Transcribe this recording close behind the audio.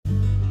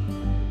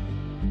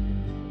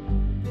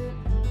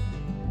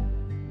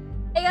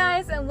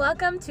guys, and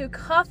welcome to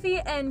Coffee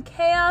and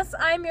Chaos.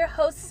 I'm your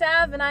host,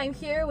 Sav, and I'm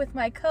here with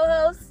my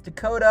co-host,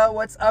 Dakota.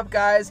 What's up,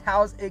 guys?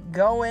 How's it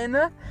going?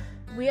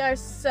 We are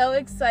so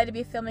excited to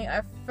be filming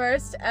our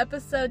first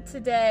episode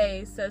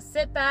today. So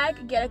sit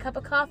back, get a cup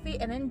of coffee,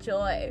 and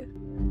enjoy.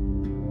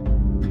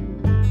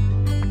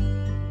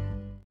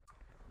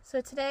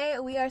 So today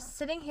we are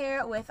sitting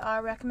here with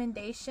our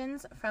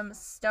recommendations from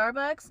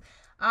Starbucks.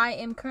 I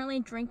am currently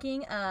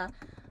drinking a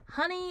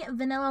honey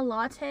vanilla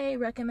latte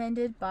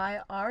recommended by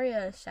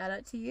Aria. Shout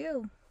out to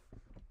you.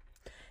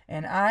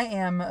 And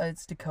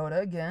it's Dakota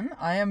again.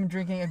 I am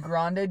drinking a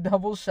grande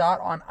double shot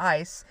on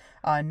ice.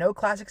 No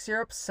classic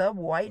syrup, sub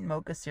white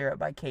mocha syrup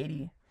by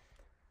Katie.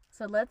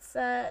 So let's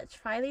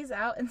try these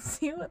out and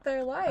see what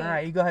they're like. All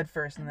right, you go ahead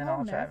first, and then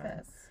I'll try them.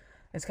 them.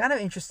 It's kind of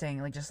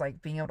interesting, just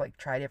being able to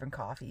try different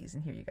coffees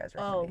and hear you guys'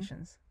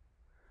 recommendations.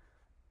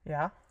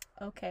 Yeah.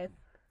 Okay.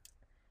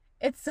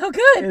 It's so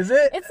good. Is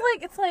it? It's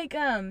like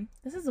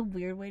this is a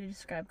weird way to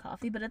describe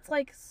coffee, but it's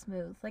like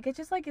smooth. It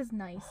just is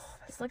nice.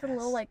 It's like a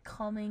little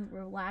calming,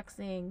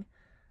 relaxing.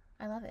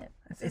 I love it.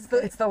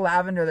 It's the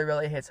lavender that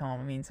really hits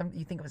home. I mean,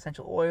 you think of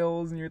essential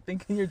oils and you're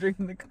thinking you're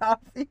drinking the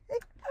coffee.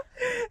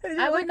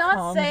 I would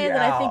not say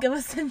that I think of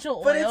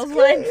essential oils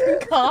when I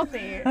drink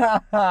coffee. All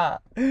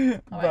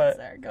right,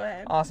 sir, go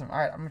ahead. Awesome. All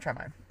right, I'm gonna try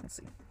mine. Let's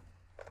see.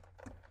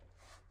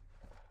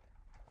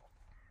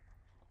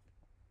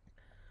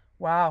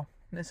 Wow.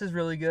 This is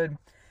really good.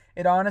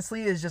 It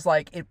honestly is just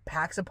it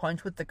packs a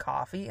punch with the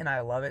coffee, and I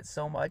love it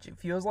so much. It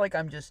feels like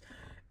I'm just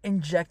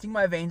injecting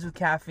my veins with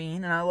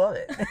caffeine, and I love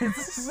it.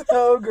 It's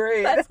so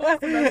great. That's what's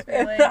the best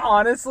feeling.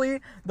 Honestly,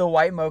 the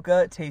white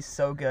mocha tastes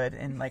so good,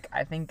 and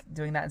I think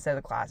doing that instead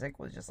of the classic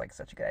was just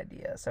such a good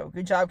idea. So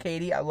good job,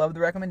 Katie. I love the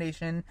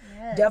recommendation.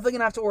 Yes. Definitely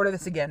gonna have to order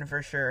this again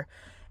for sure.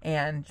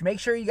 And make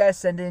sure you guys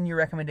send in your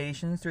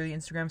recommendations through the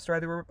Instagram story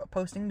that we're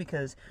posting,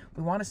 because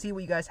we want to see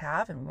what you guys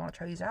have and we want to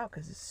try these out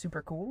because it's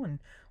super cool and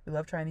we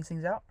love trying these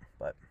things out.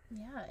 But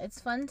yeah, it's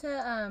fun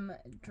to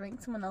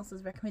drink someone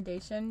else's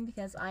recommendation,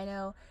 because I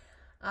know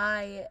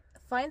I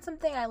find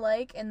something I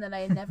like and then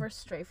I never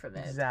stray from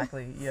it.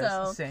 Exactly. Yes,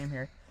 so same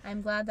here.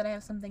 I'm glad that I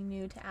have something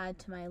new to add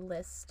to my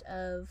list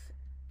of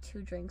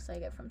 2 drinks I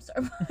get from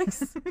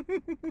Starbucks.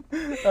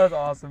 That was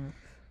awesome.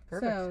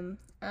 Perfect. So,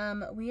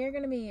 we are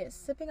going to be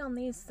sipping on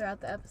these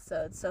throughout the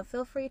episode, so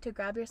feel free to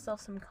grab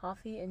yourself some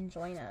coffee and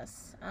join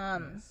us.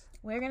 Yes.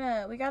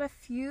 We got a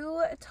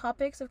few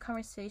topics of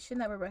conversation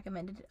that were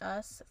recommended to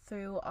us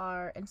through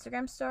our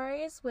Instagram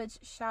stories, which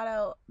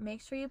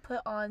make sure you put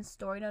on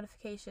story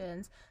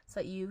notifications so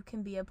that you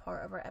can be a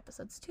part of our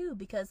episodes too,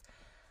 because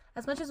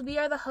as much as we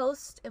are the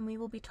host and we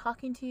will be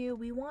talking to you,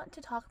 we want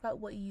to talk about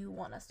what you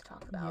want us to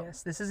talk about.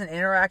 Yes, this is an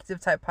interactive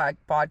type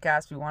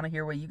podcast. We want to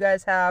hear what you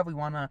guys have. We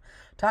want to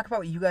talk about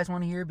what you guys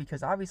want to hear,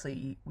 because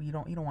obviously you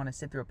don't want to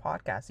sit through a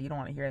podcast that you don't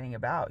want to hear anything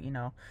about.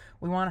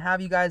 We want to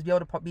have you guys be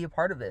able to be a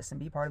part of this and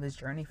be part of this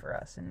journey for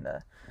us, and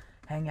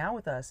hang out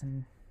with us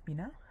and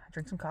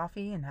drink some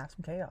coffee and have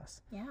some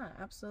chaos. Yeah,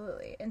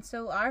 absolutely. And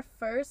so our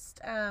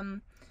first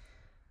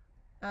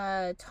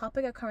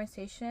topic of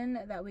conversation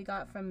that we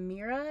got from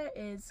Mira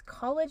is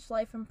college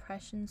life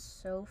impressions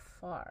so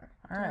far.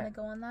 Do you want to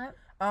go on that?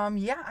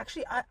 Yeah,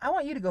 actually, I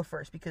want you to go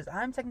first, because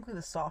I'm technically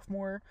the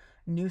sophomore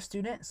new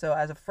student. So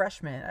as a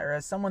freshman, or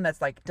as someone that's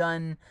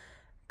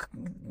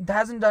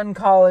hasn't done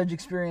college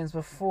experience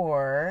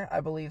before,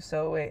 I believe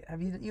so. Wait,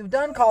 you've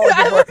done college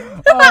before?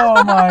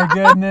 Oh my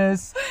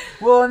goodness.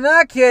 Well, in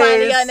that case,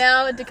 finding out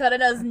now, Dakota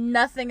knows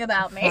nothing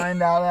about me.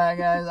 Find out that,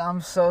 guys. I'm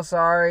so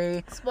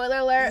sorry. Spoiler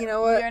alert. You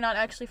know what? We are not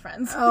actually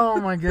friends. Oh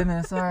my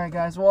goodness. All right,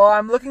 guys. Well,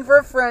 I'm looking for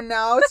a friend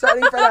now.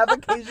 Starting friend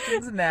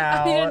applications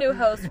now. I need a new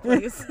host,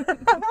 please.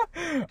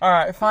 All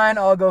right, fine.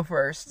 I'll go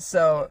first.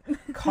 So,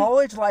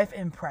 college life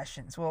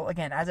impressions. Well,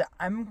 again,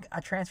 I'm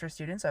a transfer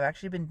student, so I've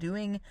actually been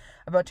doing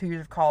about 2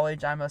 years of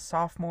college. I'm a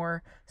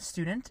sophomore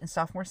student in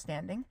sophomore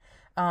standing.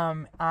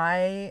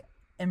 I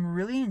am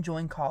really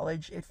enjoying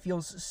college. It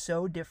feels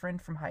so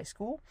different from high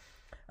school,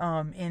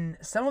 in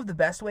some of the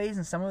best ways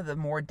and some of the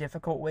more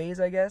difficult ways,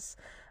 I guess.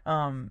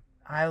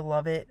 I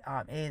love it.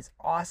 It is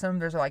awesome.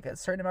 There's a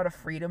certain amount of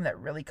freedom that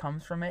really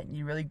comes from it, and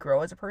you really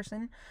grow as a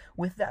person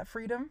with that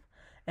freedom.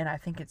 And I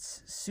think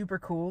it's super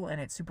cool, and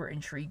it's super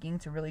intriguing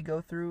to really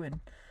go through and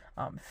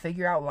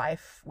figure out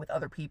life with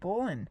other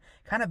people and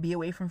kind of be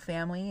away from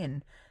family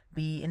and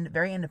be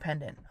very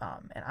independent.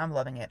 And I'm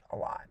loving it a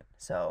lot.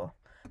 So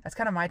that's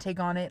kind of my take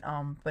on it.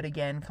 But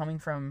again, coming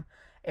from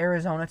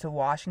Arizona to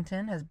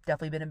Washington has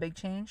definitely been a big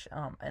change.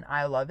 And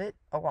I love it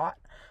a lot.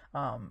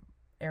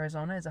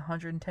 Arizona is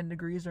 110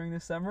 degrees during the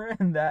summer,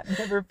 and that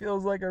never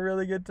feels like a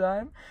really good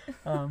time.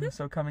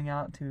 So coming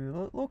out to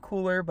a little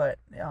cooler but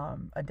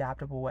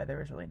adaptable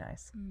weather is really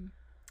nice.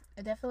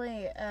 I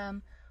definitely.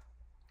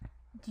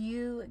 Do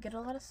you get a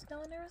lot of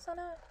snow in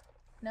Arizona?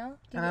 No?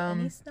 Do you get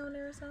any snow in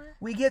Arizona?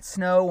 We get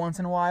snow once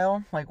in a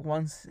while,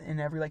 once in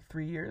every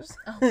 3 years.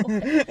 Oh,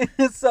 okay.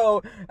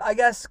 So I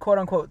guess quote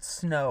unquote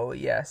snow,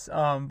 yes.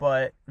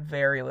 But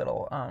very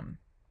little.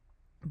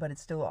 But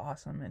it's still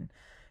awesome, and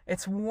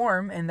It's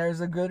warm, and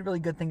there's a really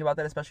good thing about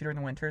that, especially during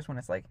the winters when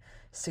it's like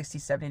 60,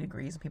 70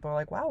 degrees, and people are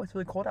like, wow, it's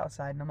really cold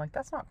outside. And I'm like,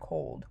 that's not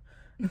cold.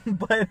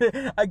 But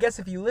I guess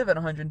if you live in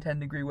 110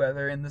 degree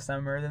weather in the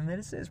summer, then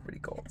this is pretty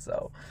cold.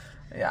 So,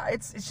 yeah,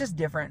 it's just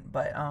different.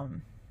 But,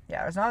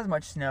 yeah, there's not as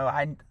much snow.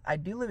 I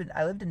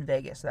lived in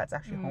Vegas, so that's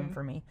actually home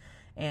for me.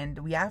 And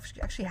we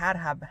actually had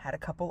a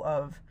couple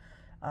of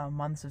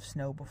months of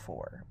snow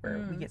before,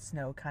 where we get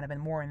snow kind of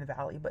more in the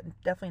valley, but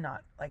definitely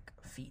not like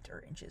feet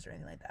or inches or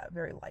anything like that.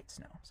 Very light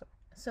snow.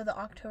 So the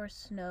October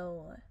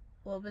snow,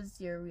 what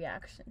was your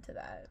reaction to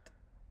that?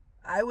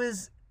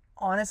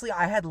 Honestly,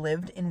 I had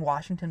lived in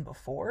Washington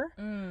before,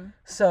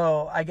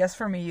 so I guess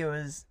for me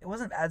it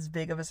wasn't as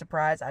big of a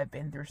surprise. I've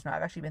been through snow.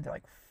 I've actually been through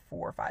like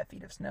 4 or 5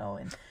 feet of snow,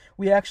 and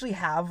we actually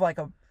have like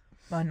a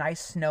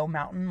nice snow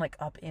mountain like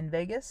up in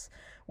Vegas,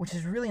 which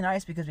is really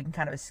nice because we can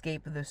kind of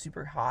escape the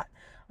super hot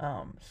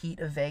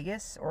heat of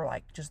Vegas, or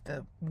like just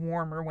the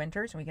warmer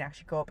winters, and we can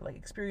actually go up and like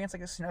experience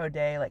like a snow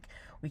day. Like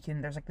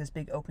there's like this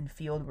big open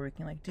field where we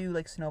can like do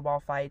like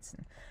snowball fights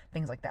and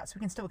things like that, so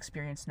we can still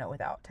experience snow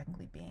without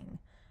technically being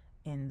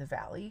in the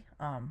valley.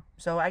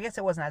 So I guess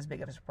it wasn't as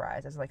big of a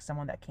surprise as like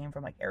someone that came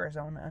from like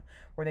Arizona,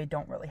 where they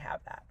don't really have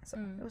that. So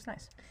it was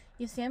nice.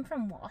 You see, I'm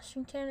from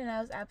Washington, and I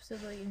was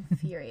absolutely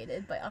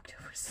infuriated by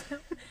October snow.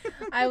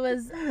 I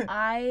was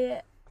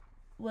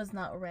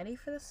not ready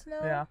for the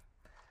snow. Yeah.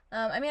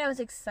 I mean, I was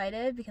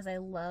excited because I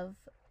love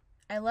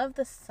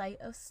the sight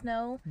of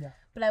snow. Yeah.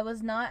 But I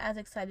was not as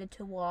excited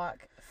to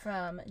walk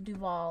from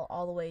Duval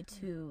all the way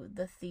to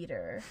the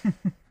theater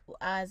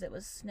as it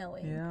was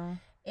snowing. Yeah.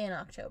 In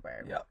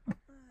October. Yep.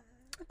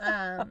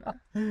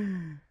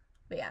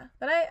 But yeah,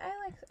 but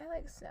I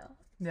like snow.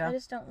 Yeah. I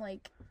just don't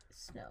like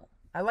snow.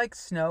 I like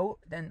snow,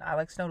 and I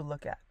like snow to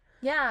look at.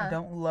 Yeah. I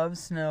don't love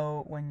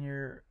snow when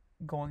you're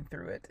going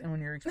through it, and when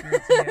you're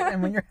experiencing it,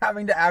 and when you're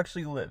having to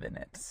actually live in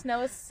it.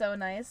 Snow is so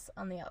nice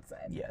on the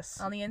outside.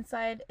 Yes. On the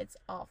inside, it's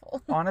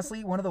awful.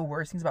 Honestly, one of the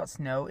worst things about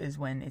snow is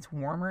when it's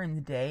warmer in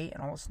the day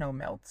and all the snow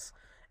melts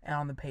and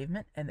on the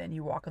pavement, and then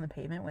you walk on the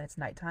pavement when it's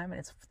nighttime and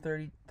it's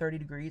 30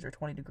 degrees or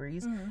 20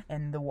 degrees,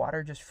 and the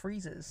water just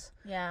freezes.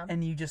 Yeah.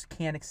 And you just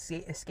can't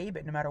escape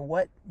it. No matter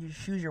what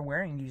shoes you're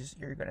wearing,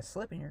 you're going to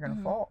slip and you're going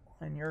to fall,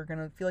 and you're going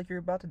to feel like you're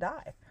about to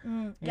die.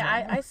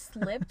 Yeah, I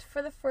slipped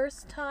for the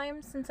first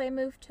time since I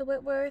moved to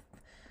Whitworth.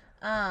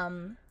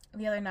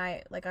 The other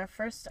night, like I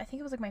think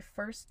it was like my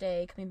first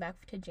day coming back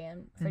for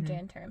Jan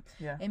term.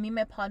 Yeah. And me and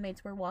my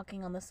podmates were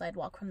walking on the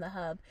sidewalk from the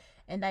hub,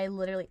 and I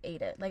literally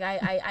ate it. Like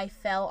I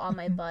fell on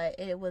my butt.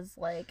 It was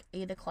like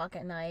 8:00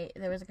 at night.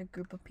 There was like a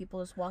group of people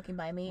just walking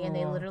by me, and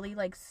they literally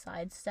like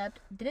sidestepped,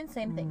 didn't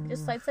say anything,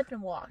 just sidestepped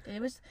and walked. And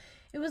it was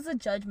the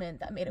judgment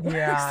that made it worse.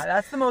 Yeah,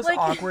 that's the most Like-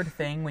 awkward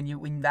thing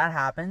when that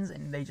happens,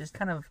 and they just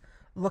kind of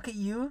look at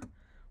you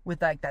with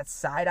like that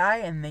side eye,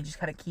 and they just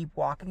kind of keep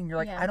walking, and you're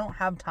like, Yeah. I don't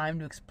have time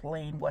to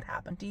explain what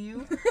happened to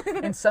you,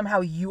 and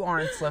somehow you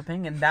aren't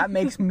slipping, and that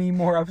makes me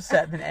more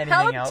upset than anything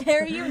How else.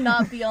 dare you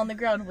not be on the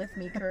ground with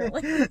me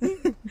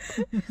currently?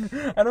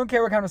 I don't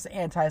care what kind of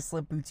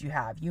anti-slip boots you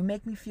have. You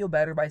make me feel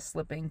better by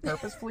slipping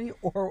purposefully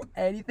or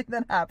anything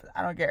that happens.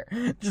 I don't care.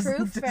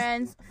 True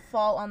friends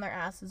fall on their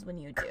asses when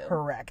you do.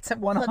 Correct.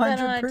 that on a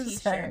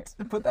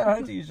 100%. Put that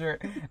on a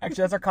t-shirt.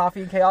 Actually, that's our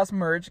Coffee and Chaos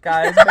merch,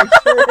 guys.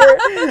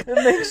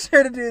 Make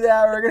sure to do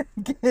that. We're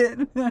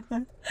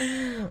gonna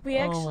get. We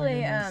actually,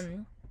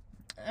 goodness.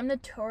 I'm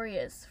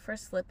notorious for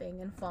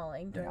slipping and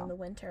falling during the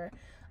winter.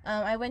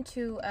 I went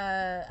to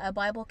a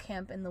Bible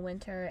camp in the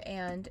winter,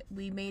 and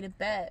we made a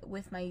bet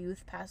with my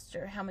youth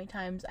pastor how many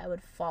times I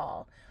would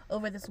fall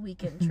over this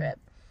weekend trip.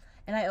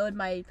 And I owed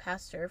my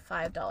pastor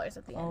 $5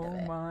 at the end of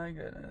it. Oh my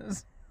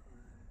goodness.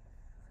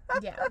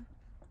 Yeah.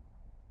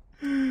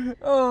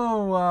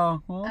 Oh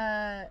wow.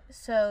 Well,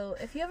 So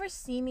if you ever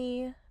see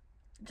me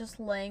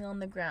just laying on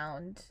the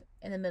ground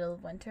in the middle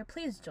of winter,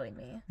 please join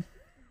me.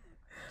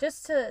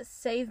 Just to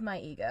save my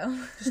ego.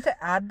 just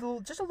to add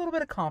just a little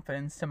bit of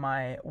confidence to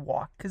my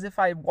walk, because if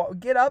I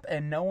get up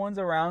and no one's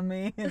around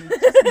me, and it's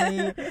just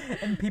me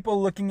and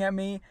people looking at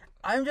me,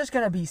 I'm just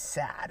gonna be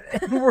sad.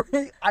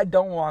 I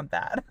don't want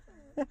that.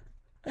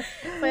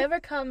 If I ever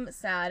come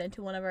sad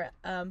into one of our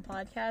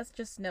podcasts,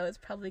 just know it's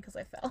probably because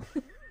I fell.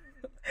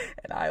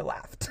 And I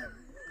laughed.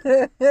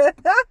 But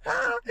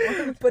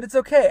it's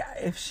okay.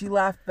 If she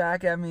laughed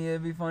back at me,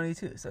 it'd be funny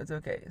too. So it's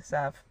okay.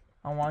 Saf,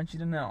 I want you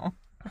to know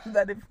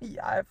that if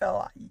I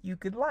fell, you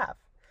could laugh.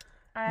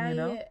 I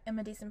am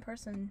a decent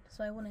person,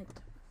 so I wouldn't.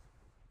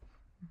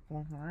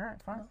 Well, all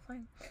right, fine. Well,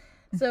 fine.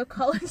 So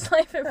college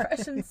life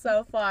impressions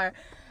so far.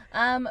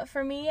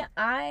 For me,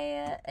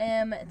 I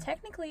am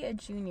technically a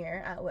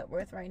junior at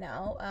Whitworth right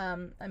now.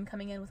 I'm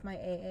coming in with my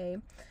AA.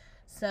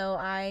 So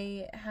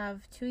I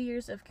have 2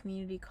 years of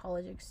community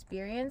college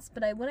experience,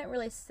 but I wouldn't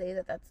really say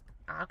that that's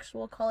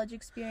actual college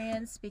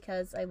experience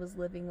because I was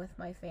living with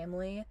my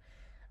family,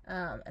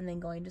 and then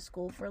going to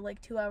school for like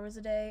 2 hours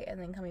a day and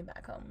then coming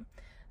back home.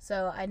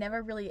 So I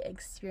never really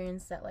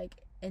experienced that like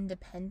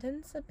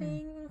independence of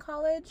being in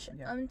college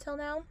until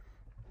now.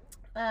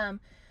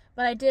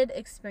 But I did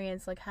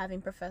experience like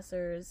having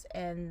professors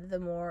and the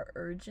more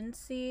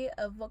urgency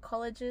of what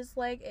college is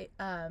like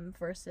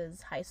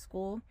versus high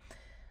school.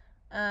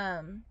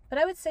 But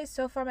I would say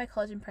so far my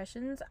college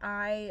impressions,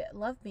 I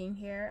love being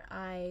here.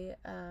 I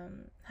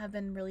have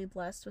been really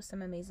blessed with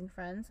some amazing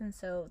friends, and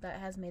so that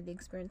has made the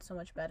experience so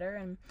much better.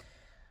 And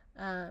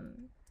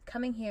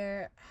coming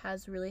here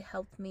has really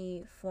helped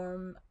me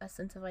form a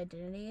sense of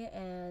identity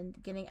and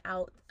getting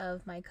out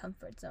of my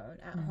comfort zone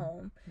at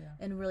home,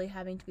 and really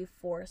having to be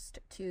forced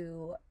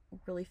to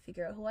really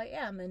figure out who I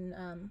am,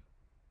 and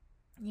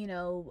you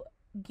know,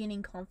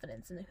 gaining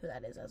confidence in who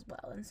that is as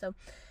well. And so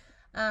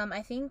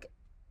I think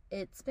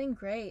it's been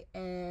great,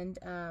 and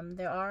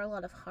there are a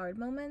lot of hard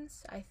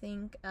moments. I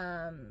think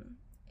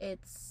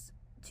it's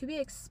to be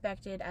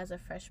expected as a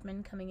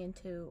freshman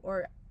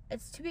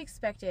it's to be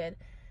expected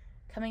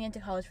coming into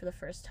college for the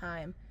first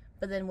time.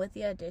 But then with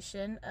the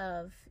addition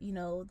of, you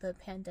know, the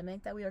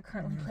pandemic that we are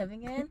currently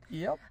living in,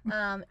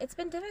 it's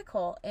been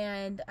difficult.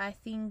 And I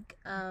think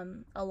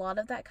a lot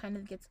of that kind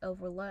of gets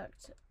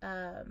overlooked.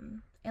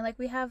 And like,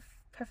 we have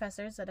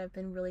professors that have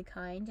been really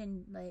kind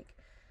and like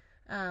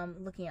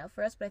looking out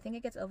for us, but I think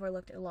it gets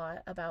overlooked a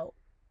lot about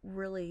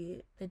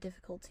really the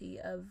difficulty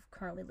of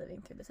currently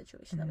living through the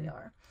situation that we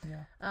are.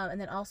 And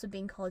then also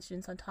being college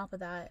students on top of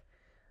that.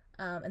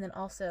 And then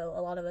also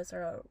a lot of us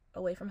are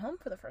away from home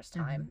for the first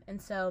time.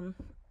 And so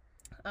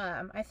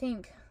I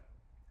think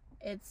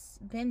it's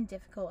been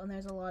difficult, and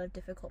there's a lot of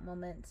difficult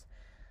moments,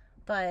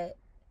 but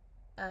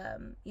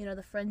you know,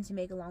 the friends you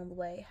make along the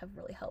way have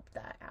really helped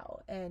that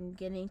out, and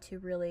getting to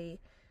really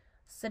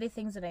study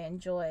things that I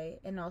enjoy,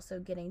 and also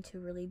getting to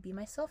really be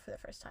myself for the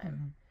first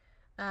time.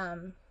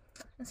 And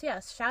so yeah,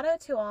 shout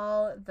out to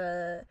all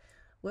the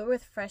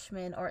Whitworth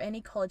freshmen or any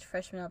college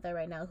freshmen out there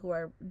right now who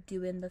are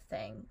doing the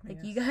thing.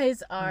 Like, you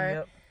guys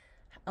are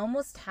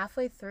almost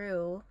halfway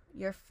through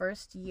your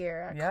first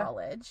year at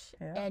college,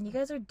 and you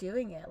guys are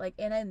doing it like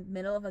in the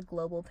middle of a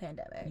global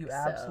pandemic. You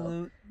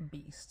absolute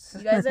beasts.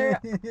 You guys are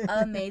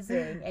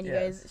amazing, and you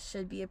guys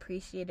should be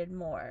appreciated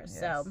more.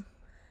 So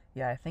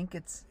yeah, I think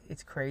it's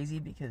crazy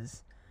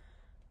because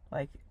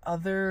like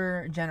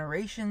other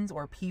generations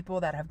or people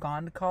that have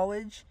gone to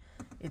college,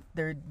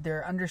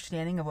 their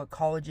understanding of what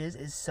college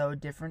is so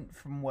different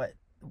from what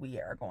we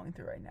are going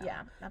through right now.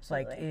 Yeah,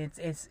 absolutely. Like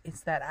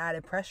it's that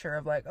added pressure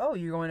of like, oh,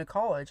 you're going to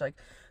college. Like,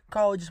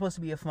 college is supposed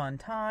to be a fun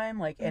time.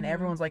 Like, and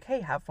everyone's like,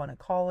 hey, have fun at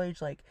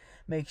college. Like,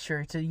 make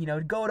sure to, you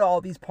know, go to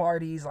all these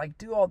parties, like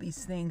do all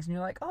these things. And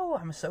you're like, oh,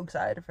 I'm so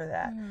excited for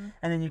that.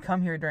 And then you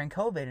come here during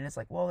COVID, and it's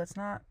like, well, it's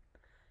not,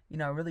 you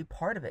know, really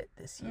part of it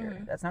this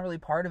year. That's not really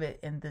part of it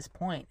in this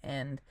point.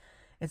 And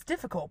it's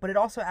difficult, but it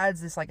also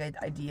adds this like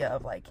idea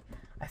of like,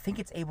 I think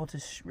it's able to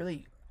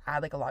really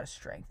add like a lot of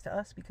strength to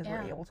us, because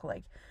we're able to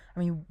like, I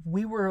mean,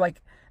 we were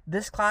like,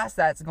 this class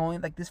that's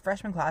going, like this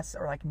freshman class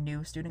or like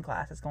new student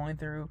class that's going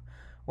through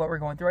what we're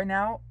going through right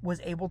now was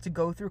able to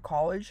go through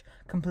college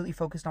completely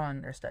focused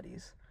on their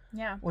studies.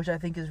 Yeah. Which I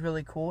think is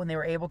really cool. And they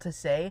were able to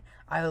say,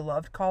 I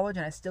loved college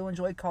and I still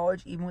enjoyed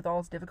college even with all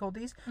its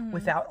difficulties,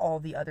 without all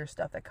the other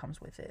stuff that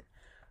comes with it.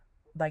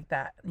 Like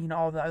that, you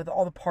know,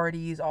 all the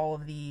parties, all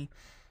of the,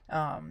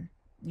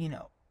 you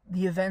know,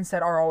 the events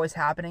that are always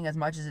happening. As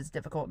much as it's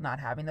difficult not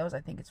having those,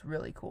 I think it's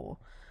really cool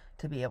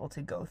to be able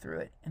to go through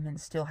it and then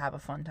still have a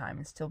fun time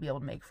and still be able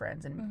to make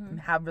friends and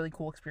have really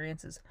cool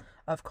experiences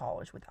of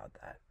college without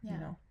that, you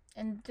know?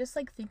 And just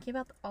like thinking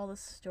about all the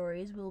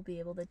stories we'll be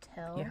able to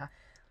tell.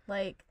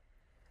 Like,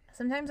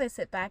 sometimes I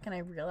sit back and I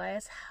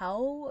realize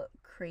how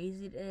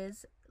crazy it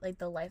is, like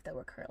the life that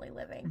we're currently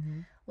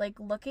living. Like,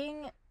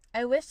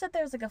 I wish that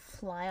there was like a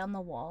fly on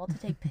the wall to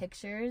take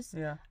pictures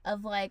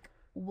of like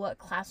what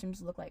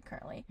classrooms look like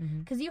currently.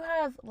 Because you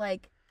have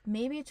like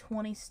maybe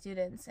 20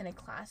 students in a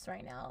class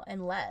right now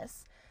and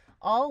less,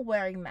 all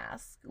wearing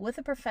masks, with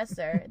a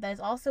professor that is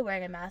also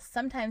wearing a mask,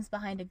 sometimes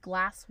behind a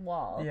glass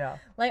wall.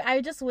 Like, I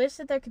just wish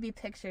that there could be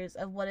pictures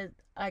of what is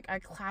like our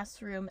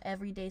classroom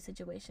everyday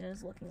situation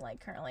is looking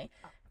like currently,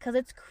 because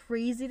it's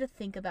crazy to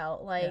think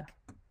about like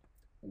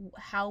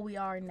how we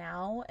are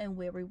now and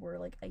where we were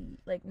like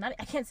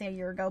I can't say a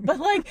year ago, but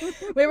like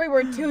where we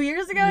were 2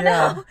 years ago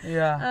now.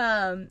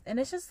 And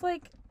it's just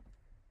like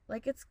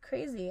it's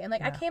crazy. And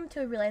like I came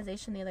to a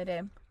realization the other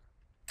day.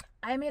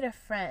 I made a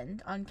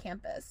friend on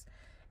campus,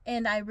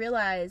 and I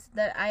realized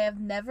that I have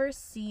never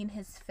seen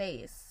his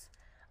face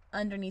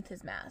underneath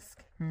his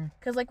mask,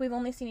 because like we've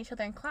only seen each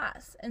other in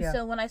class. And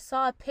so when I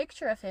saw a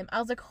picture of him,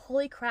 I was like,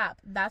 holy crap,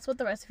 that's what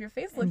the rest of your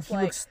face looks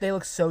like. They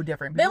look so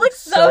different. They look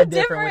so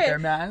different with their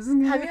masks.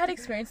 Have you had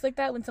experience like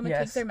that when someone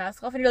takes their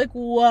mask off and you're like,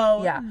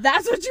 whoa,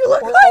 that's what you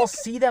look or like? I'll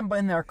see them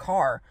in their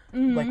car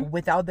like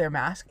without their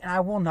mask, and I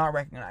will not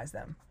recognize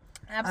them.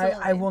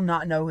 Absolutely. I will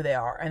not know who they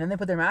are. And then they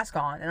put their mask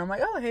on, and I'm like,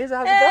 oh, hey, how's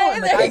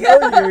it going? Like,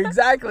 I know you,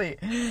 exactly.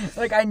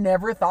 Like, I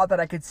never thought that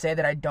I could say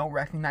that I don't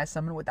recognize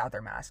someone without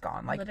their mask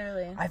on. Like,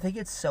 literally. I think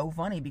it's so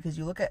funny, because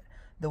you look at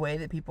the way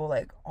that people,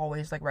 like,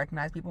 always, like,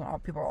 recognize people,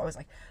 and people are always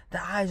like, the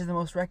eyes are the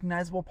most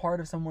recognizable part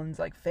of someone's,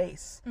 like,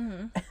 face.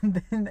 And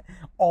then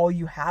all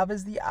you have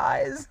is the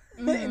eyes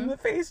in the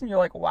face, and you're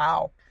like,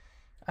 wow.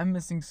 I'm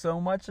missing so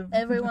much of...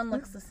 Everyone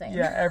looks the same.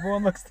 Yeah,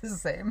 everyone looks the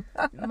same.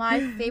 My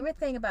favorite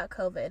thing about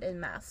COVID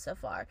and masks so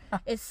far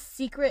is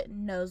secret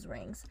nose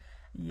rings.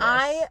 Yes.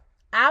 I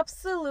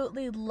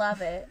absolutely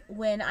love it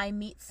when I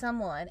meet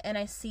someone and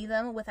I see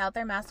them without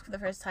their mask for the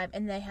first time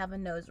and they have a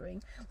nose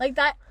ring. Like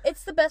that,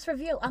 it's the best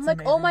review. I'm like,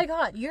 amazing. oh my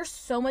god, you're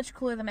so much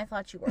cooler than I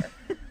thought you were.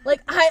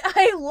 Like,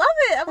 I love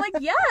it. I'm like,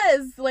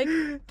 yes. Like,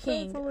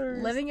 king,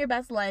 living your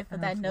best life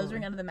with that nose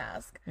ring under the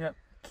mask. Yep,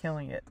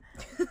 killing it.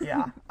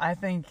 Yeah, I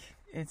think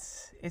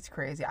it's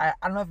crazy. I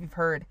don't know if you've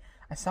heard,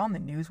 I saw in the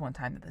news one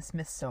time that the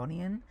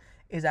Smithsonian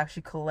is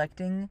actually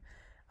collecting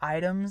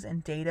items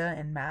and data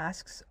and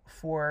masks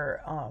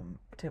for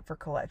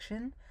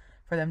collection,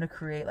 for them to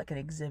create like an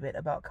exhibit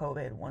about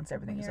COVID once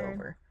everything is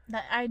over.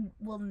 That I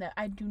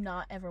do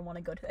not ever want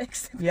to go to the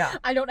exhibit. Yeah,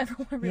 I don't ever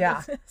want to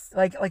relive this.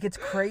 Like it's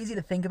crazy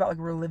to think about. Like,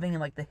 we're living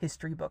in like the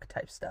history book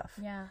type stuff.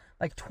 Yeah.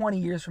 Like 20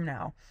 years from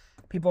now,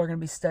 people are going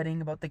to be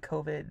studying about the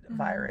COVID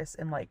virus,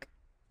 and like,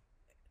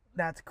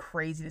 that's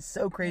crazy. It's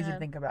so crazy to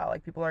think about.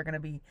 Like, people are going to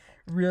be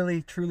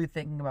really truly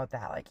thinking about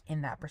that, like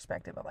in that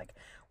perspective of like,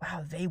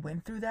 wow, they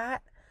went through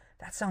that.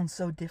 That sounds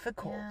so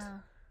difficult.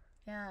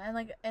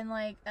 Yeah, and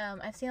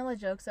I've seen all the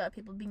jokes about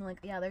people being like,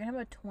 yeah, they're gonna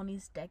have a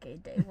 20s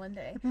decade day one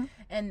day,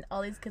 and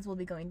all these kids will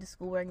be going to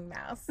school wearing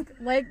masks.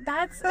 Like,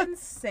 that's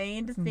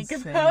insane to think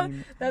about,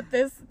 that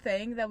this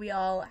thing that we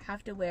all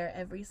have to wear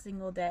every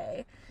single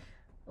day,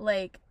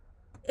 like,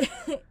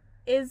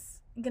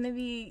 is gonna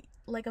be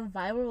like a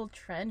viral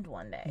trend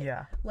one day.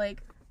 Yeah.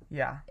 Like,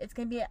 yeah, it's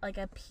gonna be like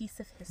a piece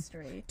of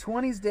history.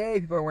 20s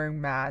day, people are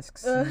wearing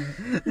masks.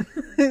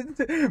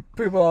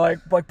 People are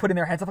like putting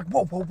their hands up, like,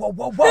 whoa,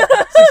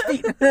 6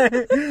 feet.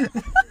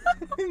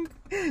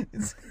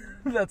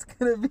 That's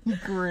gonna be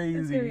crazy.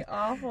 It's gonna be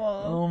awful.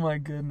 Oh my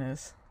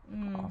goodness.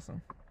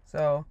 Awesome.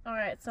 So, all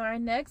right. So our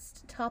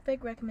next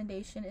topic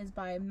recommendation is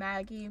by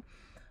Maggie.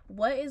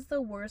 What is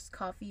the worst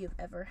coffee you've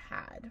ever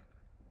had?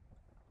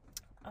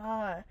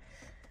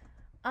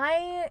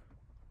 I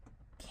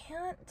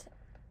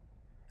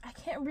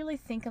can't really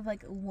think of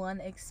like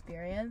one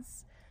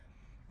experience,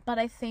 but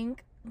I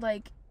think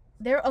like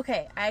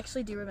I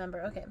actually do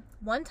remember. Okay,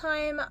 one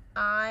time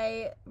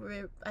I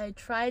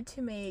tried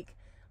to make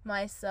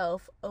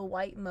myself a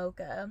white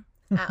mocha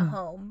at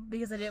home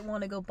because I didn't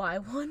want to go buy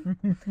one,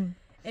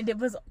 and it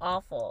was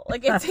awful.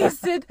 Like, it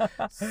tasted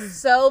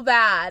so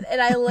bad,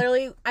 and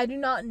I do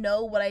not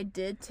know what I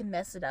did to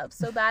mess it up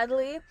so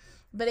badly,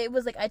 but it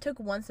was like I took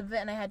one sip of it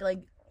and I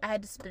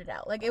had to spit it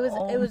out. Like, it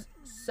was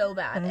so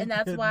bad, and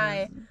that's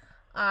why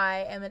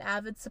I am an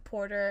avid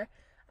supporter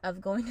of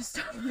going to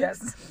Starbucks.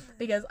 Yes.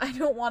 Because I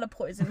don't want to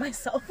poison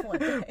myself one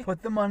day.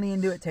 Put the money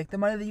into it. Take the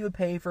money that you would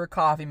pay for a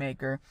coffee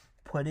maker,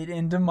 put it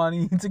into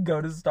money to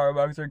go to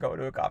Starbucks or go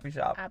to a coffee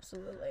shop.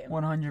 Absolutely.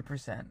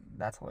 100%.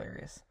 That's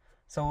hilarious.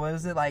 So what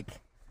is it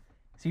like?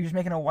 So you're just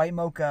making a white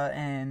mocha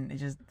and it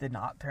just did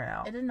not turn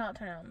out. It did not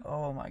turn out.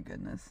 Oh my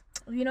goodness.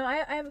 You know,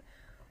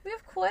 we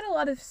have quite a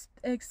lot of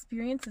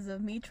experiences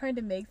of me trying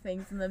to make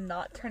things and them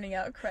not turning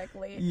out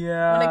correctly.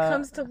 Yeah. When it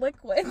comes to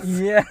liquids.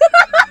 Yeah.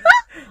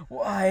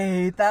 Well, I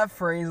hate that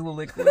phrase,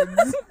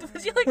 liquids.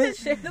 Would you like to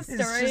share the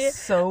story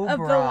of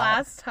the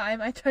last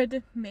time I tried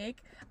to make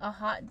a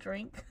hot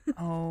drink?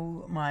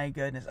 Oh my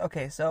goodness.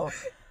 Okay, so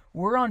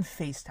we're on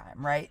FaceTime,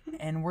 right?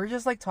 And we're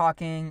just like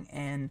talking,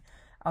 and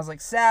I was like,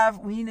 Sav,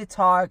 we need to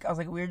talk. I was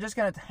like, we're just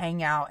going to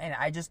hang out, and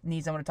I just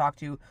need someone to talk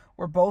to.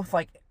 We're both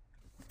like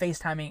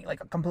FaceTiming,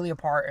 like completely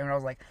apart, and I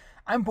was like,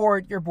 I'm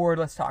bored, you're bored,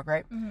 let's talk,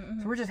 right?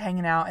 So we're just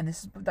hanging out, and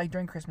this is like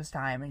during Christmas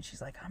time, and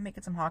she's like, I'm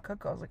making some hot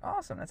cocoa. I was like,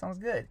 awesome, that sounds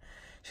good.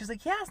 She was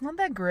like, yeah, it's not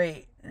that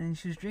great. And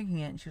she was drinking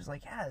it, and she was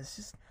like, yeah,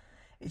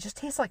 it just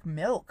tastes like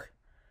milk.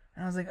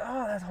 And I was like,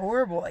 oh, that's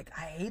horrible. Like,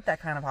 I hate that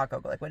kind of hot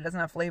cocoa, like when it doesn't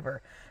have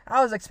flavor.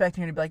 I was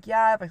expecting her to be like,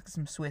 yeah, I have like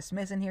some Swiss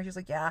Miss in here. She's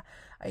like, yeah,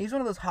 I use one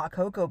of those hot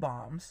cocoa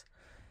bombs.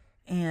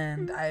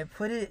 And I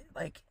put it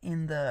like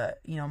in the,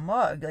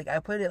 mug. Like, I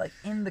put it like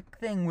in the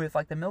thing with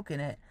like the milk in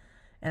it.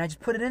 And I just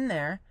put it in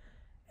there.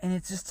 And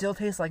it just still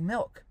tastes like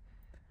milk.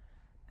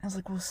 And I was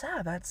like, well,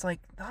 Sab, that's like,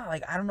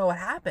 I don't know what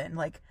happened.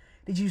 Like,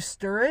 did you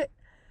stir it?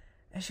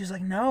 And she was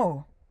like,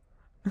 no.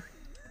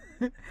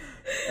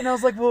 And I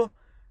was like, well,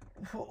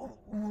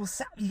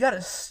 Sab, you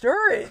gotta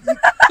stir it. You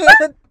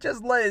can't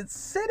just let it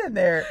sit in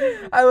there.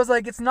 I was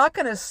like, it's not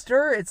gonna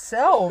stir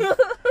itself.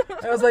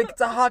 I was like, it's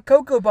a hot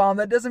cocoa bomb.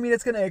 That doesn't mean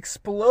it's gonna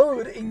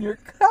explode in your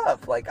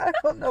cup. Like, I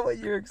don't know what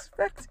you're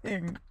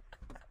expecting.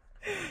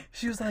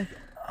 She was like,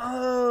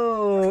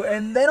 oh,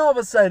 and then all of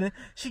a sudden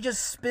she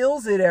just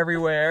spills it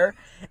everywhere,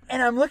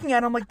 and I'm looking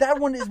at her, I'm like, that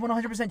one is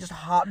 100% just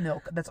hot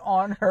milk that's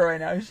on her right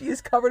now. She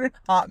is covered in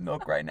hot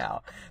milk right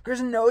now.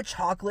 There's no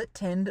chocolate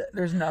tinned,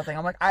 there's nothing.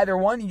 I'm like, either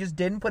one, you just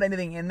didn't put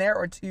anything in there,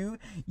 or two,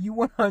 you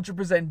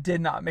 100%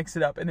 did not mix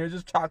it up, and there's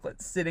just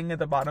chocolate sitting at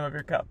the bottom of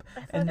your cup.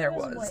 And there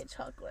was white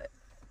chocolate.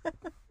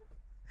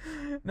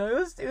 No,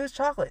 it was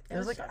chocolate. It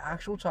was like chocolate.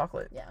 Actual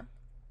chocolate. Yeah.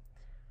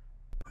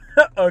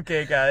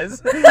 Okay,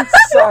 guys.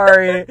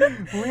 Sorry.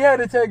 We had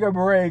to take a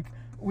break.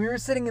 We were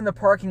sitting in the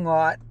parking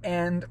lot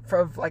and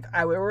from like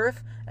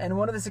Whitworth, and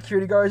one of the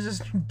security guards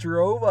just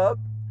drove up,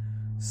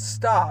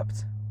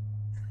 stopped,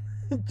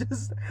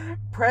 just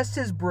pressed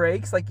his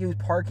brakes like he was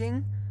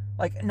parking,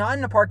 like not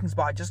in a parking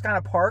spot, just kind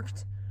of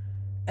parked,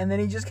 and then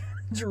he just kind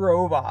of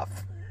drove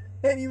off.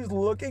 And he was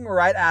looking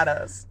right at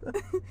us.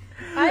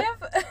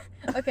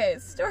 Okay,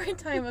 story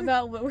time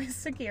about Louis'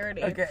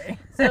 security. Okay.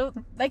 So,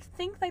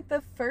 think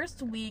the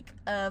first week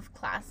of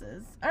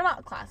classes, or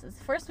not classes,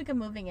 first week of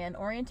moving in,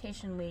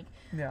 orientation week.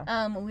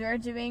 Yeah. We were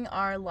doing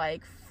our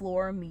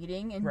floor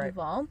meeting in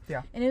Duval.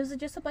 Yeah. And it was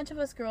just a bunch of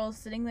us girls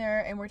sitting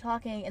there, and we're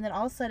talking, and then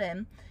all of a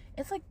sudden,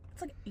 it's like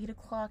 8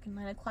 o'clock and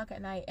 9 o'clock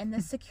at night, and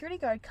the security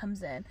guard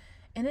comes in,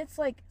 and it's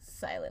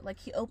silent.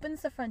 He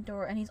opens the front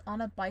door, and he's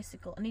on a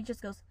bicycle, and he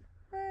just goes.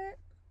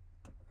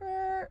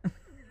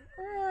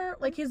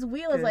 His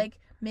wheel is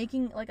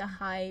making a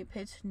high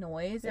pitched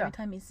noise every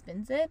time he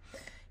spins it.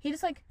 He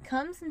just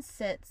comes and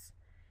sits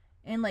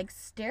and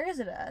stares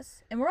at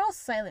us, and we're all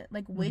silent,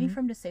 waiting for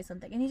him to say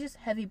something, and he's just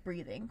heavy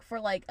breathing for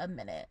a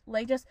minute,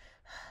 just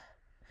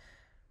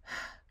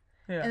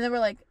yeah. And then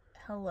we're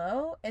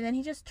hello, and then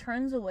he just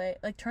turns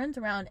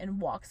around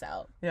and walks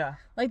out. Yeah.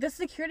 The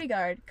security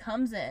guard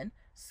comes in,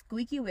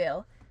 squeaky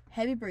wheel,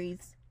 heavy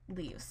breathes,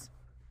 leaves.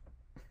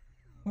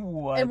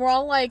 What? And we're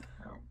all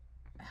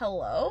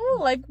hello?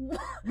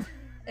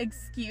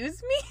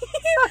 Excuse me?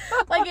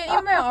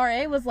 Even my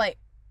RA was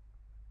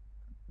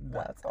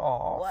that's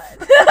all.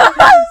 What?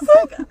 I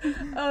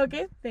was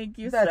okay, thank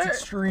you, That's sir.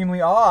 extremely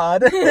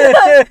odd. Move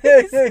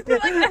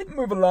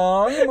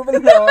along. I don't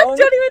even know. And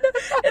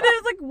then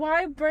it's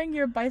why bring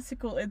your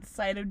bicycle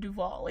inside of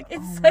Duval?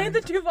 Inside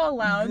the Duval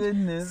lounge.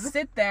 Goodness.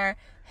 Sit there,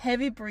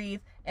 heavy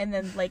breathe, and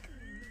then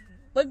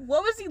what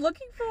was he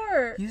looking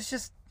for? He's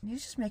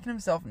just making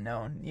himself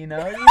known, He's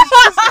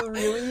just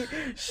really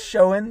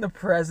showing the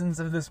presence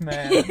of this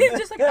man. He's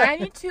just I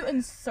need to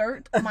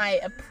insert my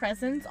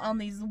presence on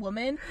these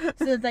women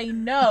so that they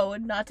know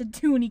not to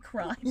do any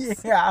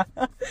crimes. Yeah.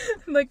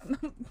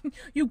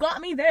 You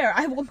got me there.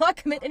 I will not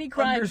commit any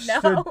crimes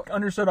now.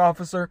 Understood,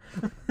 officer.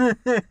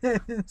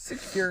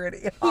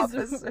 Security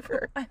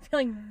officer. I'm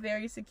feeling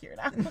very secure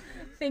now.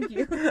 Thank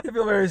you. I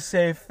feel very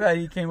safe that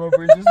he came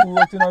over and just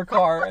looked in our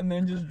car and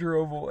then just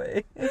drove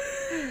away.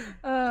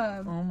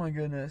 Oh my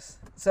goodness.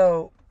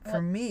 So for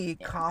me,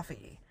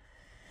 coffee.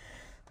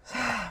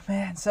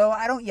 Man, so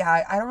I don't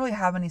really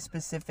have any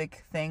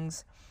specific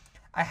things.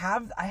 I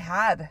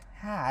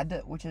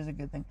had, which is a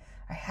good thing.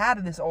 I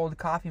had this old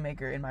coffee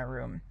maker in my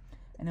room,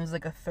 and it was a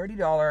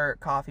 $30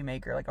 coffee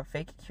maker, a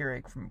fake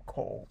Keurig from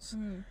Kohl's.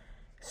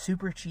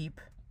 Super cheap.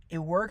 It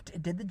worked.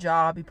 It did the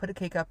job. You put a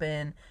K-cup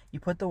in, you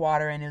put the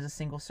water in, it was a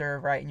single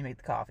serve, right, and you make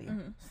the coffee.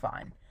 It's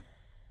fine.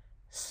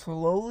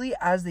 Slowly,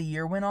 as the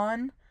year went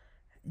on,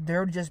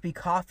 there would just be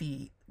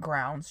coffee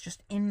grounds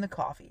just in the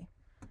coffee.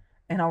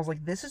 And I was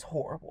like, this is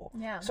horrible.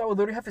 Yeah. So I would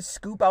literally have to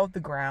scoop out the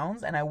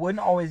grounds, and I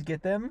wouldn't always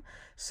get them.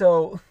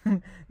 So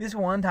this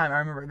one time, I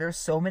remember there were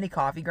so many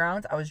coffee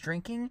grounds. I was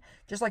drinking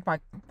just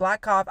my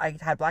black coffee. I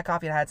had black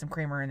coffee and I had some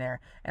creamer in there,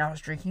 and I was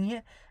drinking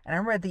it. And I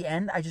remember at the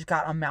end, I just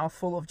got a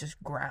mouthful of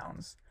just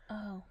grounds.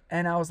 Oh.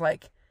 And I was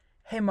like,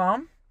 hey,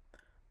 Mom,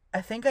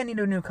 I think I need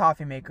a new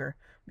coffee maker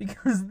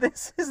because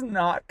this is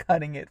not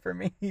cutting it for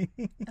me.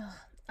 Ugh,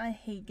 I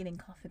hate getting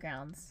coffee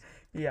grounds.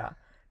 Yeah.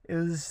 It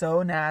was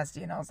so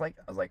nasty, and I was like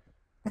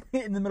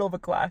in the middle of a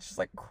class, just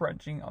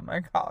crunching on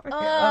my coffee.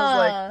 I was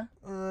like,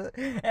 ugh.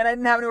 And I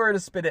didn't have anywhere to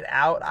spit it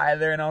out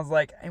either. And I was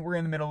like, we're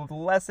in the middle of the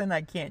lesson.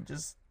 I can't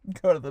just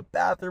go to the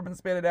bathroom and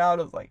spit it out.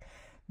 I was like,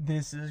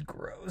 this is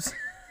gross.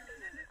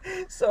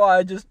 So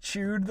I just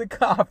chewed the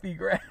coffee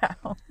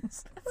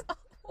grounds.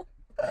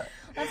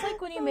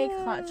 That's when you make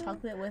hot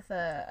chocolate with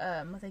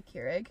a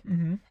Keurig,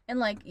 and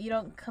you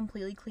don't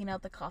completely clean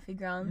out the coffee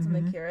grounds in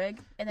the Keurig,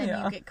 and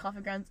then you get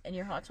coffee grounds in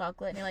your hot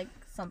chocolate, and you're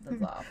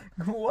something's off.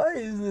 Why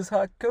is this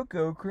hot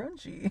cocoa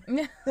crunchy?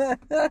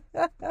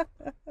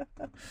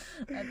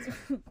 That's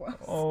gross.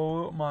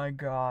 Oh my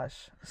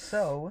gosh.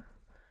 So,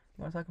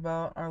 you want to talk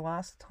about our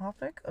last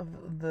topic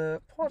of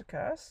the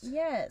podcast?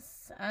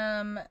 Yes.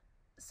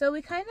 So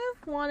we kind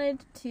of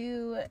wanted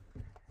to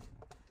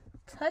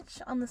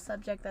touch on the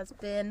subject that's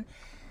been,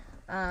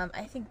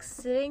 I think,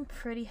 sitting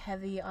pretty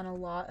heavy on a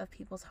lot of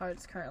people's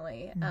hearts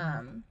currently.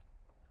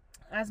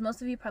 As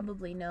most of you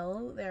probably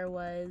know, there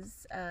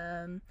was,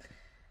 how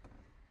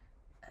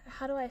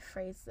do I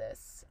phrase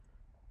this?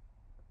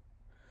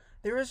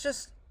 There was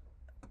just,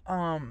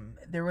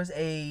 there was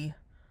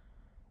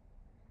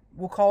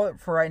we'll call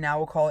it, for right now,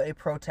 we'll call it a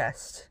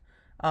protest,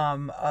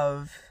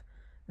 of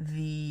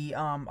the,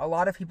 a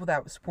lot of people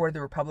that supported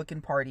the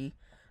Republican Party,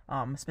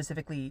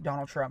 specifically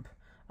Donald Trump,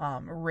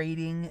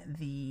 raiding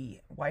the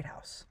White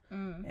House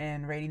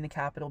and raiding the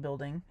Capitol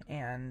building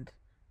and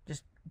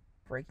just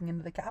breaking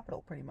into the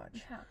Capitol pretty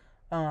much.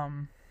 Yeah.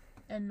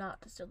 And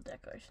not to steal the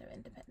Declaration of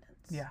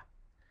Independence. Yeah.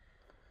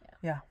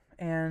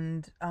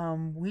 And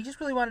we just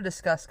really want to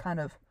discuss kind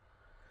of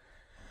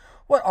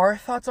what our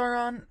thoughts are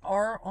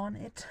on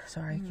it.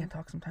 Sorry, I can't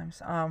talk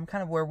sometimes.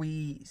 Kind of where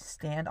we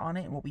stand on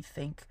it and what we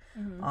think.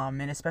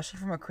 And especially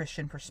from a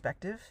Christian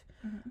perspective.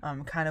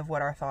 Kind of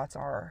what our thoughts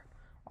are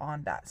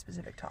on that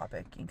specific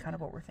topic and kind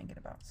of what we're thinking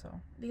about.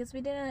 So because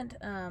we didn't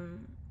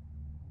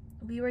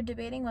we were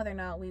debating whether or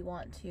not we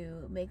want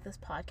to make this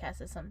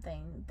podcast as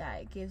something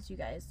that gives you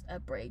guys a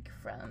break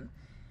from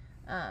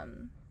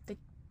the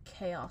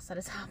chaos that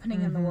is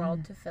happening in the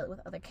world, to fill it with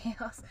other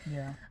chaos.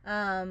 Yeah.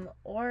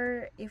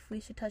 Or if we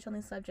should touch on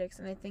these subjects.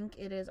 And I think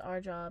it is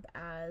our job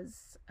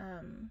as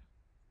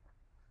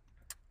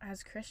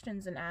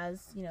Christians and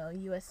as,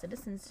 U.S.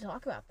 citizens to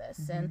talk about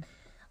this. And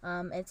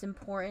it's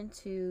important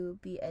to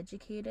be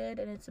educated,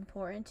 and it's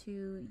important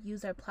to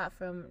use our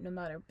platform, no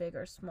matter big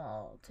or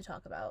small, to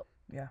talk about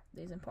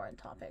these important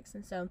topics.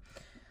 And so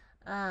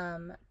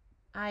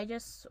I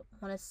just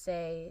want to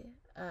say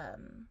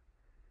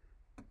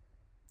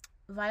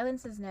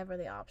violence is never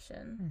the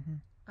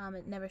option.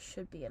 It never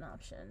should be an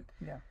option.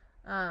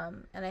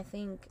 And I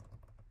think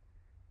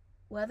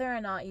whether or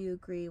not you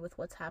agree with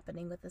what's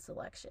happening with this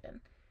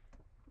election,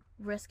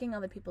 risking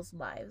other people's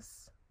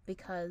lives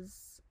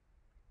because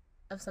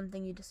of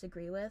something you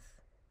disagree with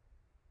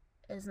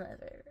is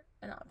never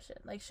an option.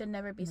 Like, should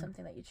never be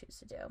something that you choose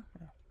to do.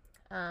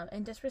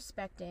 And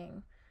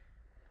disrespecting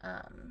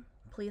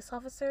police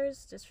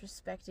officers,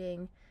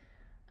 disrespecting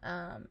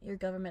your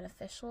government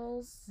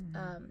officials,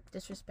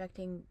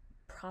 disrespecting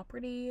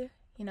property,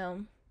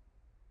 no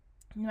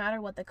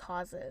matter what the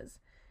cause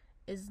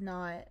is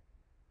not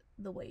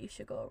the way you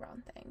should go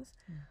around things.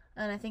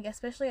 And I think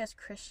especially as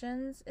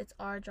Christians, it's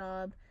our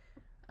job,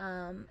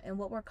 and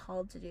what we're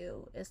called to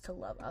do is to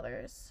love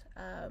others,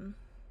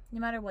 no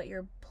matter what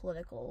your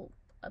political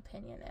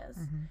opinion is.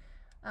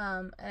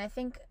 And I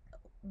think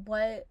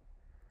what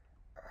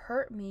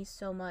hurt me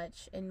so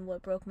much and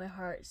what broke my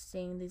heart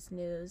seeing these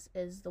news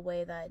is the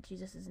way that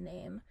Jesus'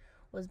 name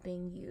was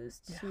being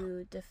used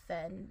to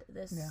defend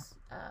this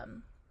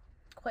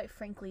quite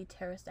frankly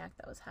terrorist act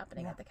that was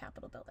happening at the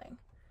Capitol building.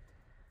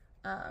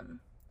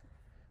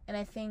 And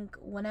I think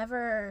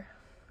whenever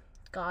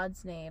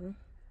God's name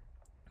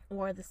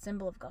or the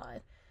symbol of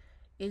God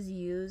is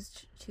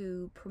used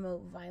to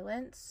promote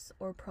violence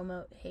or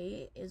promote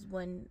hate is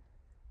when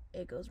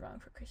it goes wrong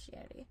for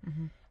Christianity.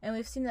 And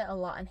we've seen that a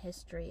lot in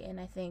history, and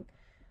I think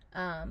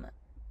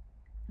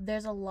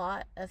there's a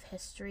lot of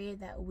history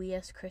that we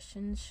as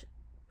Christians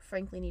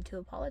frankly need to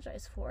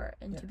apologize for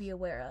and to be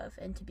aware of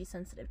and to be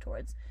sensitive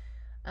towards,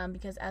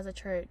 because as a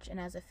church and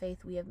as a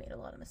faith we have made a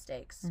lot of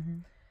mistakes.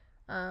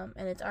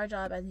 And it's our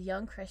job as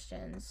young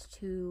Christians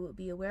to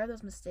be aware of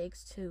those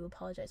mistakes, to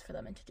apologize for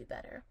them, and to do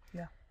better.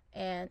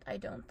 And I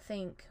don't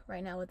think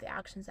right now with the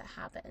actions that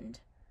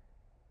happened,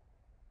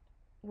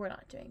 we're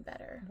not doing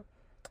better.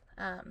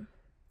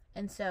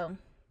 And so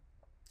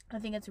I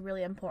think it's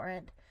really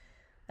important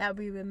that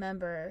we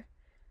remember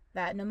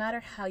that no matter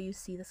how you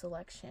see this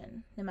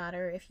election, no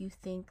matter if you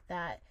think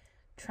that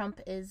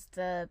Trump is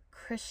the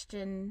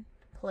Christian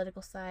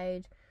political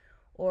side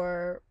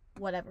or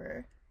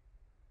whatever,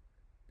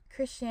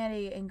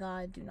 Christianity and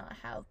God do not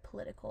have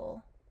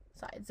political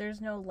sides.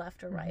 There's no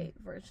left or right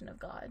version of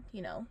God.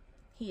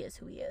 He is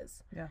who he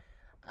is.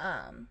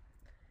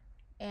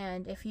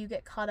 And if you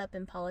get caught up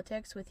in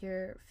politics with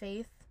your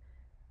faith,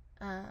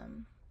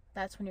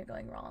 that's when you're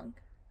going wrong.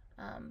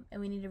 And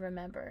we need to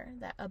remember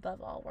that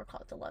above all, we're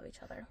called to love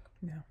each other.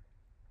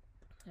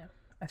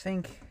 I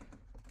think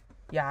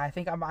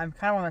I'm kind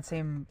of on that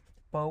same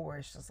boat where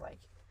it's just like,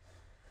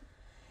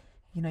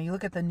 you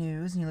look at the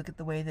news and you look at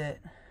the way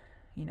that,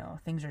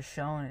 things are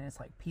shown, and it's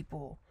like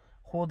people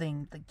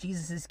holding like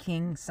Jesus is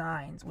King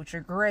signs, which are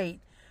great,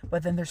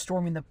 but then they're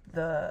storming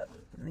the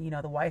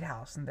White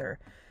House, and they're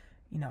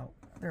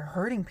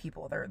hurting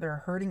people.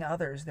 They're hurting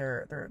others.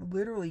 They're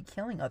literally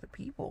killing other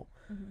people.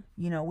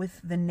 With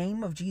the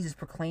name of Jesus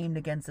proclaimed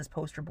against this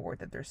poster board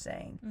that they're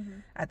saying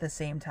at the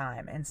same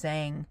time, and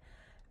saying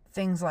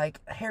things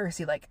like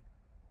heresy, like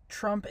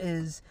Trump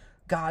is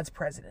God's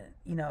president.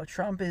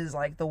 Trump is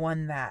like the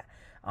one that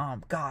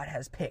God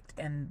has picked,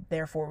 and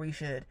therefore we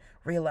should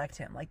reelect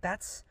him. Like,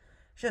 that's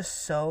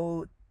just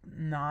so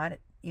not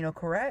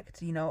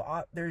correct.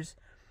 There's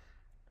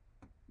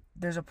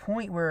a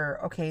point where,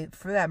 okay,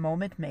 for that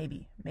moment,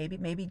 maybe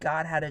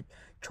God had a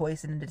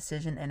choice and a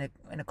decision and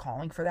a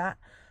calling for that,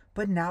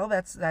 but now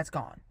that's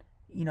gone.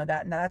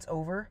 That's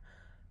over.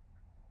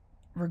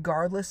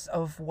 Regardless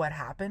of what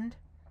happened,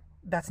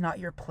 that's not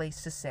your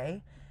place to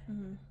say.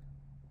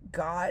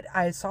 God,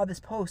 I saw this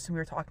post, and we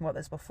were talking about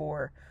this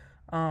before,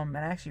 and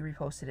I actually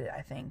reposted it,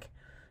 I think,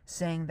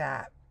 saying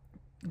that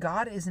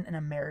God isn't an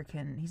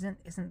American.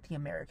 Isn't the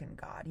American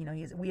God.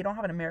 We don't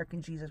have an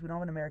American Jesus. We don't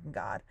have an American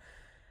God.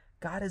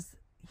 God is,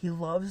 he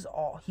loves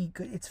all.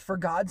 It's for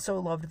God so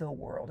loved the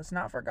world. It's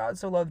not for God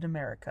so loved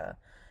America.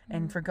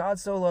 And for God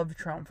so loved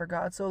Trump. For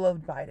God so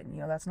loved Biden.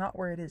 That's not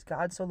where it is.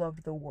 God so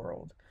loved the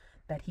world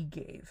that he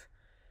gave.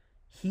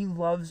 He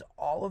loves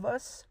all of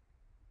us.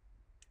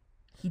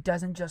 He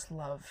doesn't just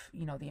love,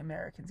 the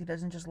Americans. He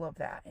doesn't just love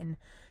that. And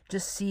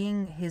just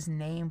seeing his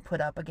name put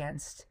up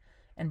against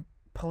and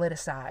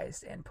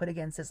politicized and put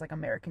against this like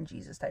American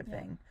Jesus type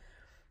thing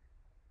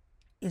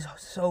is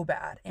so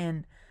bad.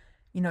 And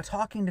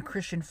talking to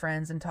Christian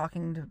friends and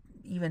talking to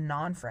even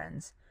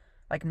non-friends,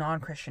 like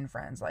non-Christian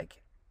friends,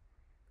 like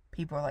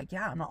people are like,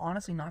 yeah, I'm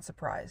honestly not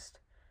surprised.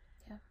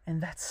 Yeah.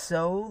 And that's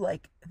so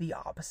like the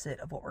opposite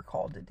of what we're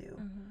called to do.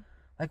 Mm-hmm.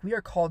 Like, we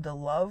are called to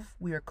love.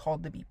 We are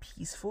called to be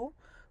peaceful.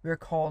 We are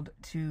called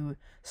to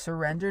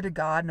surrender to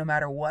God no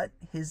matter what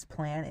his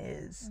plan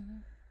is. Mm-hmm.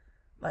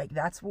 Like,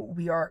 that's what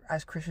we are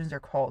as Christians are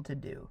called to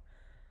do.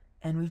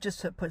 And we've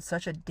just put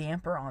such a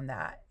damper on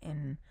that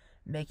in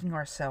making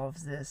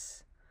ourselves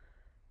this,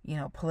 you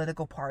know,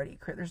 political party.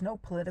 There's no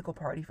political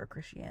party for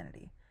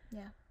Christianity.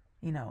 Yeah.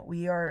 You know,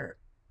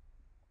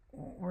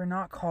 we're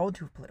not called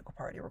to a political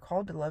party. We're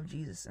called to love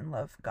Jesus and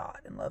love God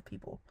and love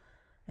people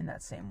in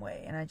that same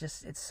way. And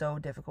it's so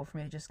difficult for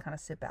me to just kind of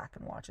sit back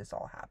and watch this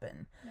all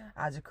happen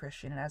as a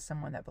Christian and as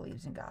someone that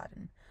believes in God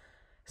and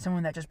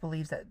someone that just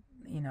believes that,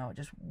 you know,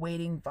 just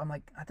waiting. I'm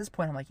like, at this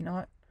point, I'm like, you know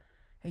what?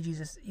 Hey,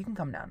 Jesus, you can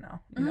come down now.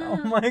 You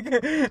know,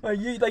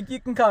 you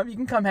can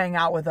come hang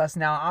out with us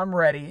now. I'm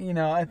ready. You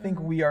know, I think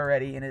we are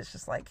ready. And it's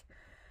just like,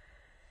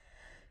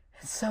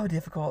 it's so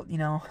difficult, you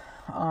know.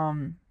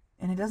 And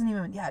it doesn't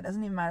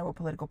even matter what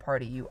political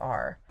party you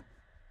are.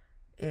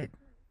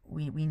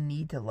 We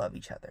need to love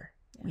each other.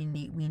 We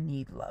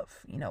need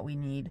love. You know, we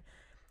need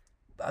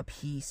a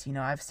peace. You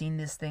know, I've seen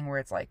this thing where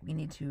it's like we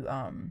need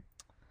to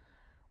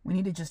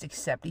just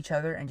accept each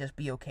other and just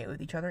be okay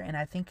with each other. And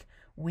I think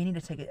we need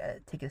to take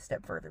it a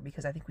step further,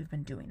 because I think we've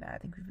been doing that. I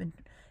think we've been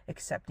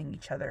accepting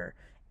each other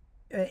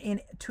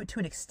to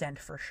an extent,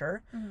 for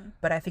sure. Mm-hmm.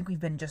 But I think we've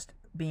been just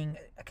being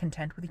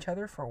content with each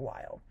other for a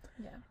while.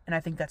 Yeah. And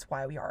I think that's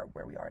why we are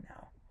where we are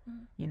now.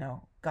 Mm-hmm. You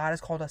know, God has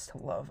called us to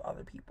love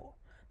other people.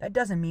 That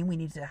doesn't mean we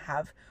need to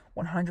have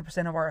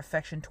 100% of our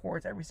affection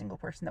towards every single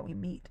person that we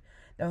meet.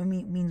 That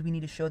means we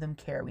need to show them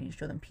care. We need to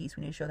show them peace.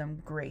 We need to show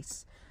them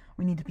grace.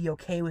 We need to be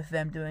okay with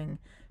them doing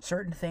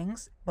certain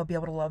things, but be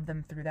able to love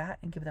them through that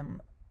and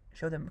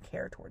show them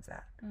care towards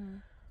that.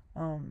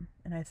 Mm.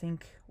 And I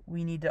think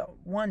we need to,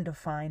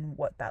 define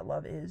what that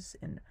love is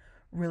and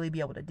really be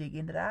able to dig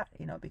into that,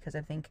 you know, because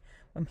I think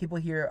when people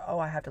hear, oh,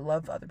 I have to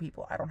love other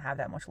people, I don't have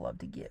that much love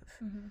to give.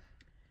 Mm-hmm.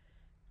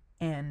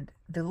 And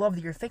the love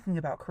that you're thinking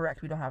about,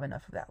 correct, we don't have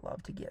enough of that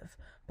love to give.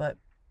 But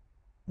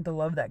the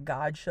love that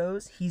God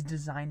shows, he's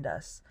designed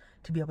us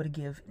to be able to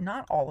give,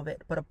 not all of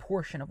it, but a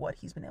portion of what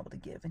he's been able to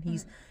give. And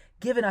he's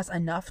given us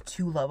enough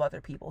to love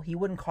other people. He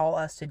wouldn't call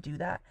us to do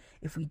that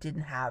if we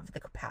didn't have the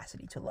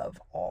capacity to love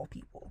all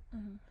people.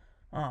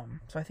 Mm-hmm.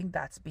 So I think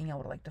that's being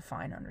able to like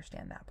define and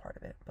understand that part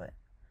of it. But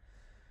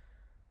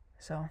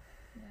so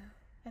yeah,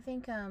 I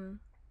think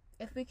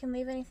if we can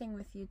leave anything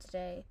with you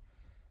today,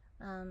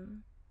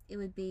 it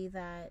would be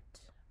that,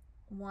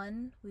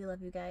 one, we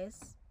love you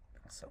guys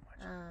so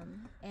much,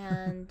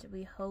 and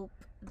we hope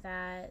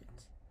that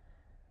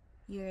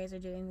you guys are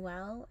doing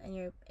well and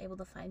you're able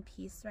to find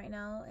peace right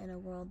now in a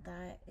world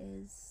that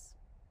is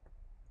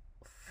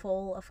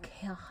full of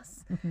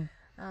chaos,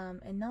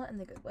 and not in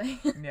the good way.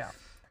 Yeah.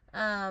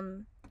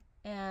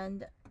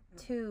 And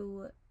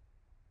two,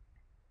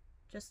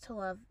 just to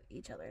love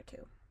each other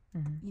too.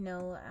 Mm-hmm. You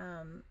know,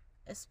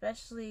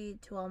 especially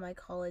to all my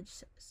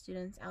college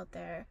students out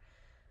there,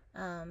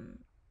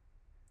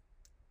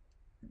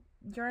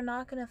 you're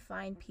not going to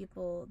find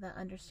people that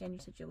understand your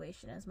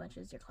situation as much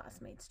as your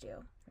classmates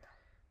do.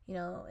 You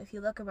know, if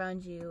you look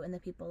around you and the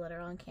people that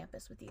are on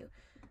campus with you,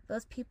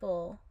 those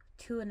people,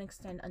 to an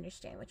extent,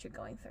 understand what you're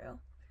going through.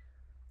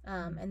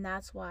 And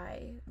that's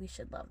why we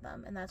should love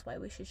them, and that's why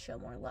we should show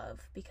more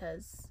love,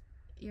 because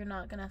you're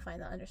not going to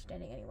find that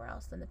understanding anywhere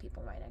else than the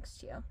people right next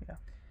to you.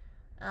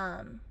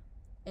 Yeah.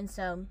 And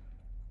so,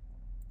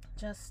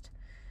 just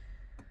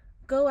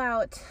go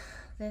out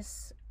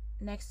this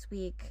next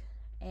week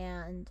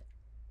and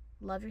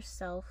love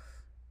yourself,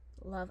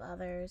 love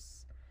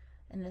others,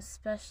 and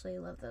especially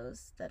love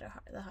those that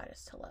are the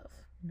hardest to love.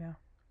 Yeah.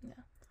 Yeah.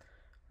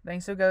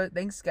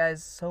 Thanks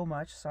guys so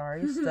much.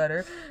 Sorry,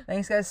 stutter.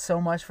 Thanks guys so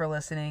much for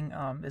listening.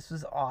 This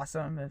was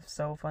awesome. It's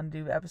so fun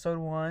to do episode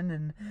 1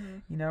 and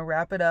you know,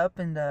 wrap it up,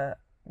 and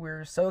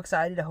we're so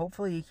excited to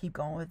hopefully keep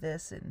going with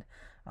this and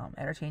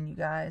entertain you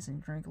guys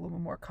and drink a little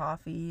bit more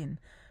coffee. And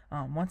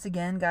once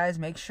again, guys,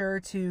 make sure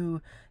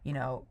to, you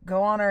know,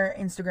 go on our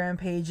Instagram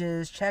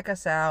pages, check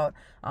us out,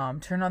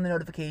 turn on the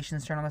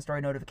notifications, turn on the story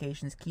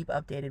notifications, keep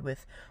updated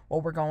with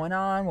what we're going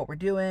on, what we're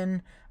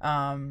doing.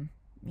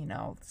 You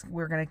know,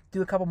 we're going to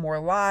do a couple more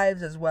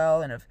lives as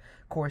well, and of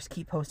course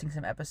keep posting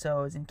some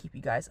episodes and keep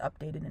you guys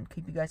updated and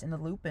keep you guys in the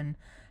loop and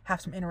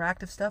have some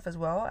interactive stuff as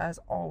well, as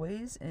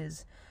always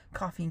is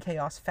Coffee and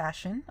Chaos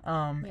fashion.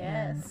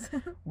 Yes.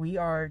 And we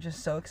are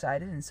just so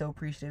excited and so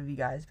appreciative of you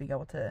guys being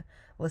able to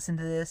listen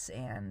to this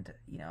and,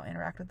 you know,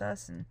 interact with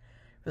us and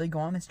really go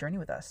on this journey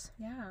with us.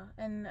 Yeah,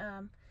 and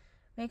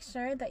make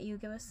sure that you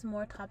give us some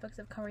more topics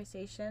of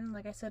conversation.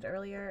 Like I said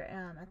earlier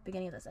at the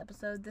beginning of this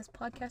episode, this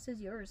podcast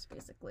is yours,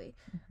 basically.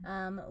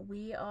 Mm-hmm.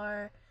 We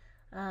are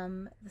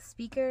the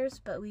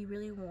speakers, but we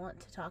really want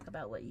to talk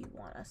about what you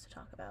want us to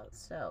talk about.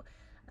 So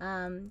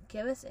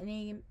give us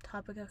any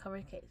topic of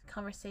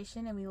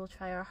conversation, and we will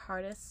try our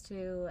hardest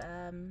to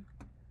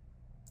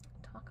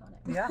talk on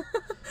it. Yeah.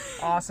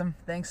 Awesome.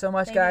 Thanks so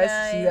much, Thank guys. you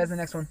guys. See you guys in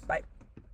the next one. Bye.